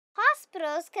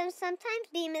hospitals can sometimes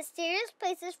be mysterious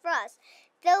places for us,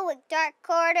 filled with dark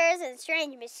corridors and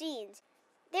strange machines.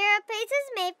 There are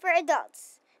places made for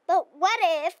adults, but what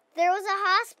if there was a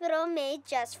hospital made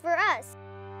just for us?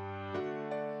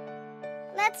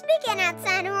 Let's begin at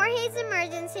San Jorge's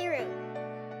emergency room.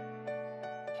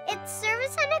 Its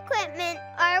service and equipment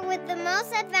are with the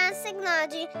most advanced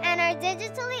technology and are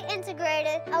digitally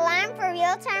integrated, allowing for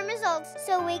real-time results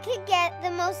so we can get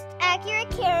the most accurate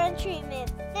care and treatment.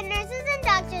 The nurses and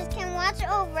doctors can watch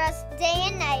over us day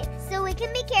and night so we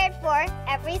can be cared for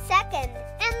every second.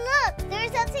 And look,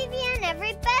 there's a TV in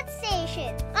every bed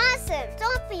station. Awesome!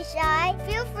 Don't be shy.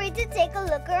 Feel free to take a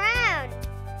look around.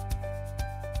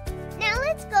 Now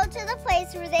let's go to the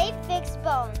place where they fix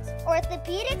bones.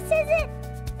 Orthopedics, is it?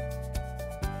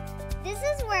 This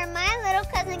is where my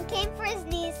little cousin came for his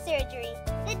knee surgery.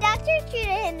 The doctor treated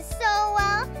him so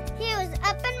well, he was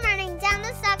up and running down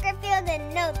the soccer field in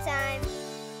no time.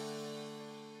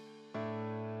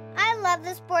 I love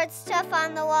the sports stuff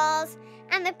on the walls,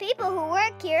 and the people who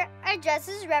work here are dressed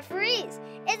as referees.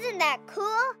 Isn't that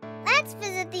cool? Let's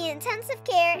visit the intensive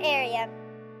care area.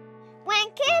 When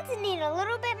kids need a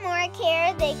little bit more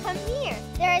care, they come here.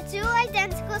 There are 2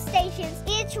 identical stations,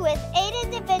 each with 8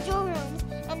 individual rooms,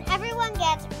 and everyone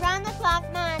gets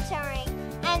round-the-clock monitoring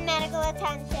and medical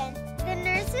attention. The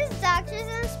nurses, doctors,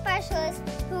 and specialists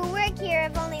who work here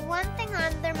have only one thing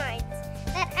on their minds,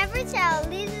 that every child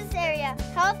leaves this area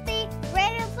healthy,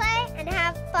 ready to play, and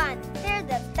have fun. They're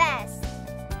the best.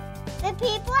 The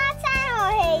people at San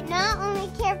Jorge not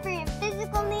only care for your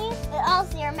physical needs, but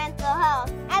also your mental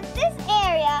health. At this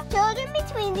area, children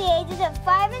between the ages of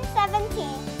 5 and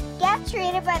 17 get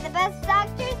treated by the best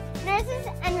doctors, nurses,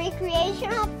 and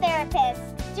recreational therapists.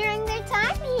 During their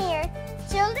time here,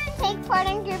 children take part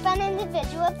in group and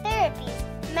individual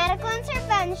therapies, medical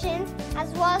interventions, as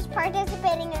well as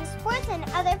participating in sports and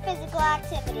other physical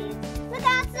activities. Look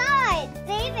outside!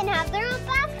 They even have their own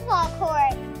basketball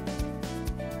court.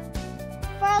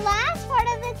 For our last part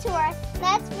of the tour,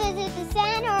 let's visit the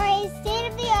San Jorge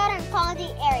state-of-the-art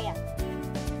oncology area.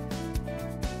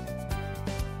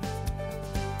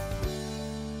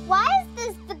 Why is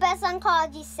this the best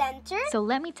oncology center? So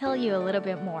let me tell you a little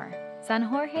bit more. San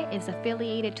Jorge is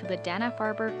affiliated to the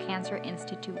Dana-Farber Cancer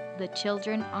Institute, the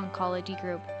Children Oncology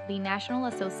Group, the National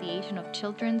Association of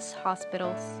Children's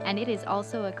Hospitals, and it is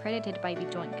also accredited by the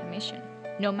Joint Commission.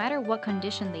 No matter what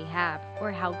condition they have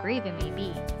or how grave it may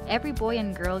be, every boy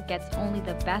and girl gets only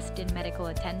the best in medical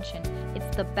attention.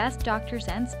 It's the best doctors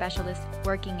and specialists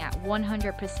working at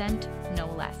 100%, no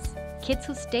less. Kids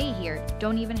who stay here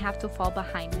don't even have to fall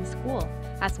behind in school,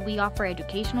 as we offer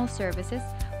educational services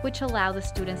which allow the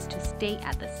students to stay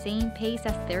at the same pace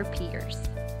as their peers.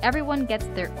 Everyone gets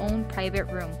their own private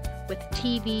room with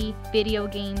TV, video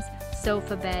games,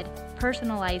 sofa bed,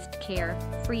 personalized care,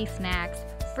 free snacks,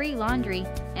 free laundry,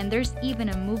 and there's even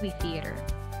a movie theater.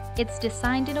 It's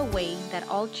designed in a way that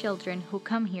all children who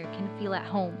come here can feel at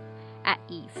home, at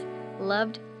ease,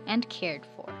 loved and cared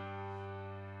for.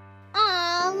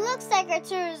 Aw, looks like our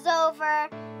tour is over.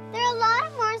 There are a lot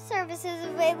of more services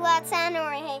available at San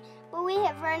Jorge, but we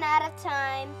have run out of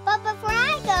time. But before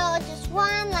I go, just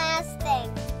one last thing.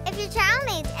 If your child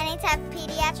needs any type of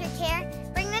pediatric care,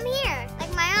 bring them here.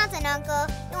 Like my aunt and uncle,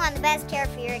 you want the best care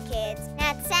for your kids. And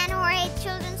at San Jorge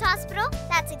Children's Hospital,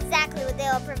 that's exactly what they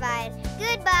will provide.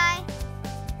 Goodbye.